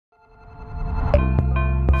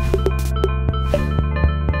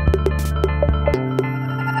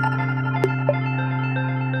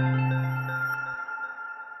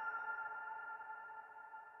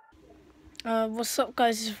What's up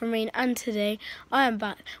guys, it's Reece, and today I am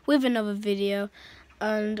back with another video,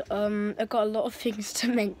 and I've got a lot of things to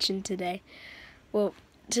mention today. Well,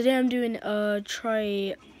 today I'm doing a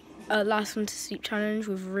last one to sleep challenge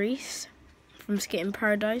with Reece from Skating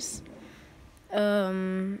Paradise,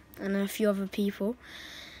 and a few other people.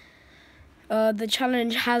 The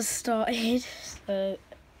challenge has started,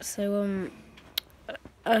 so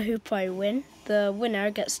I hope I win. The winner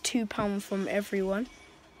gets £2 from everyone.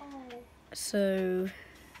 So,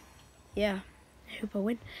 yeah, I hope I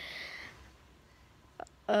win.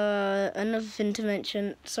 Another thing to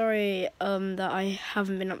mention, sorry that I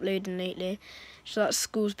haven't been uploading lately, so that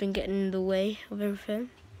school's been getting in the way of everything.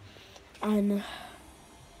 And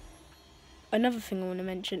another thing I want to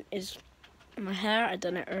mention is my hair. I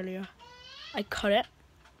done it earlier. I cut it.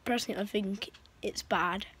 Personally, I think it's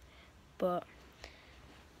bad, but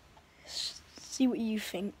see what you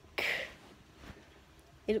think.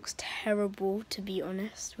 It looks terrible, to be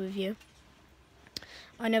honest with you.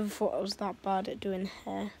 I never thought I was that bad at doing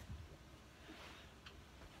hair.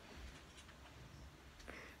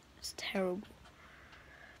 It's terrible.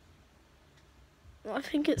 Well, I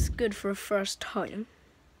think it's good for a first time.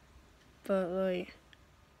 But, like,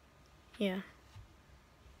 yeah.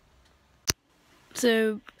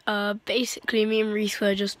 So, basically, me and Reece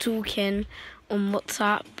were just talking on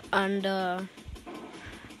WhatsApp, and,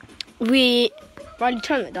 Riley,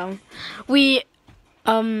 turn it down. We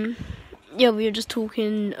were just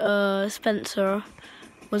talking. Spencer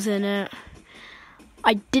was in it.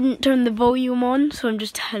 I didn't turn the volume on, so I'm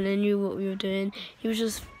just telling you what we were doing. It was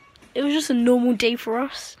just a normal day for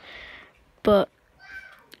us. But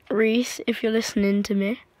Reece, if you're listening to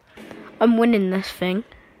me, I'm winning this thing.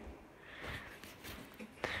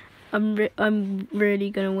 I'm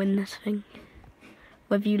really gonna win this thing,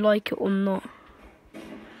 whether you like it or not.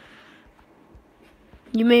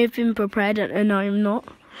 You may have been prepared, and I'm not,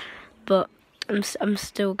 but I'm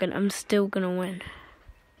still gonna win.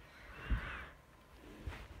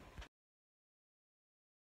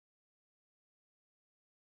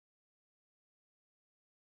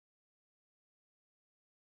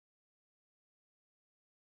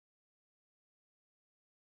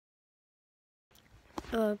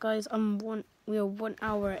 Guys, we are 1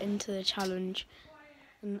 hour into the challenge,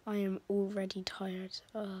 and I am already tired.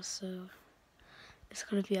 So it's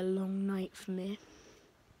gonna be a long night for me.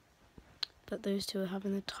 But those two are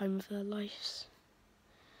having the time of their lives.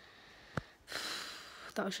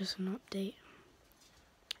 That was just an update.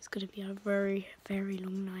 It's gonna be a very, very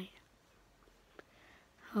long night.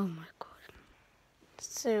 Oh my god.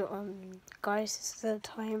 So, guys, this is the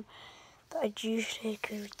time that I usually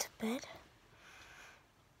go to bed.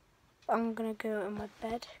 I'm gonna go in my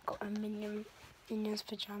bed. Got my Minions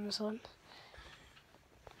pajamas on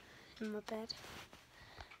in my bed.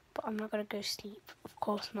 But I'm not gonna go sleep. Of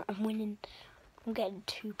course not. I'm winning. I'm getting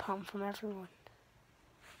 £2 from everyone.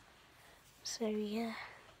 So yeah.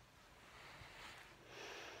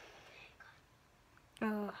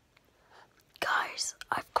 Guys,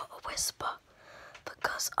 I've got a whisper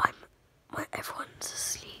because when everyone's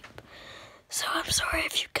asleep. So I'm sorry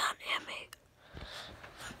if you can't hear me.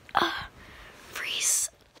 Reece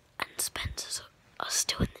and Spencer are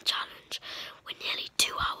still in the challenge. We're nearly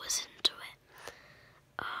 2 hours into it.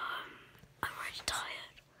 I'm already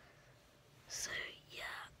tired. So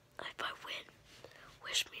yeah, if I win,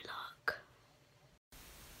 wish me luck.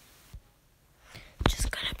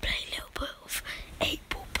 Just gonna play a little bit of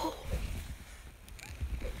 8-ball pool.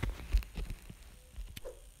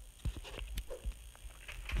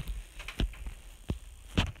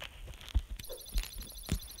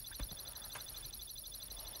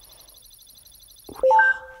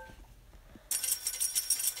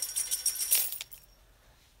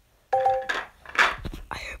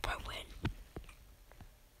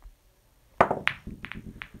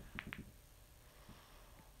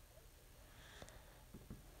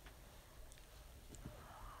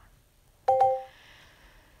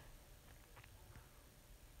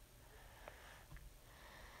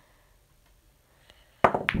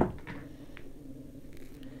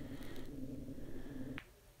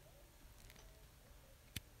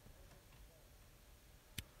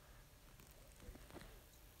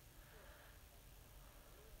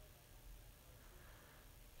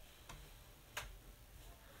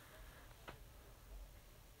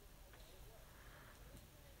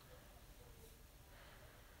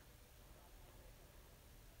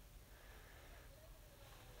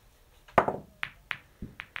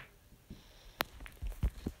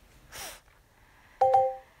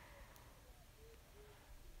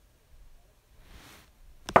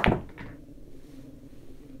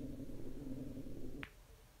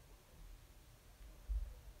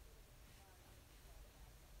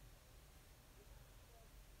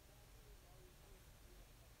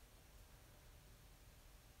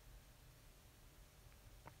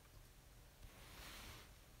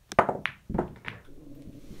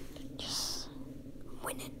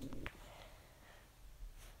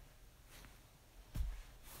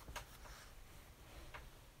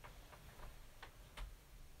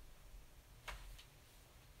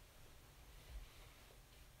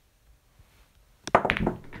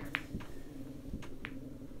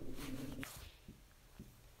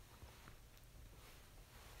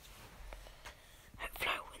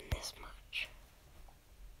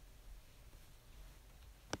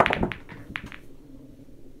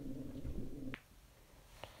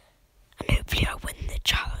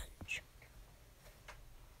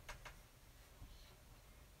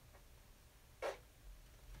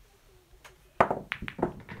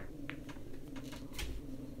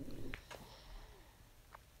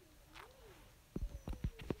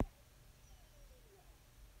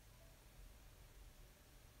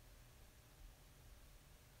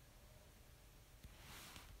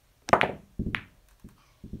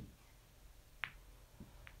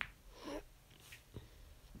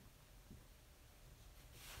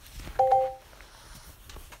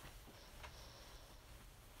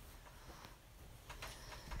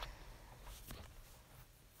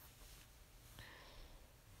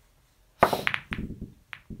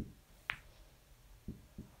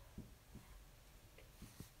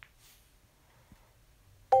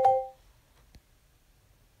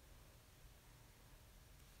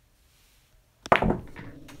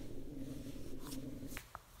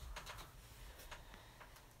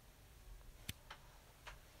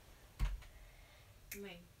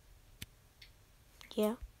 Me?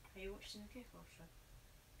 Yeah. Are you watching the kickoff show?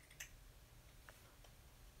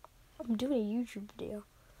 I'm doing a YouTube video.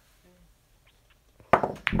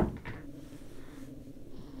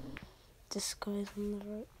 This guy's on the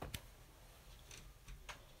right.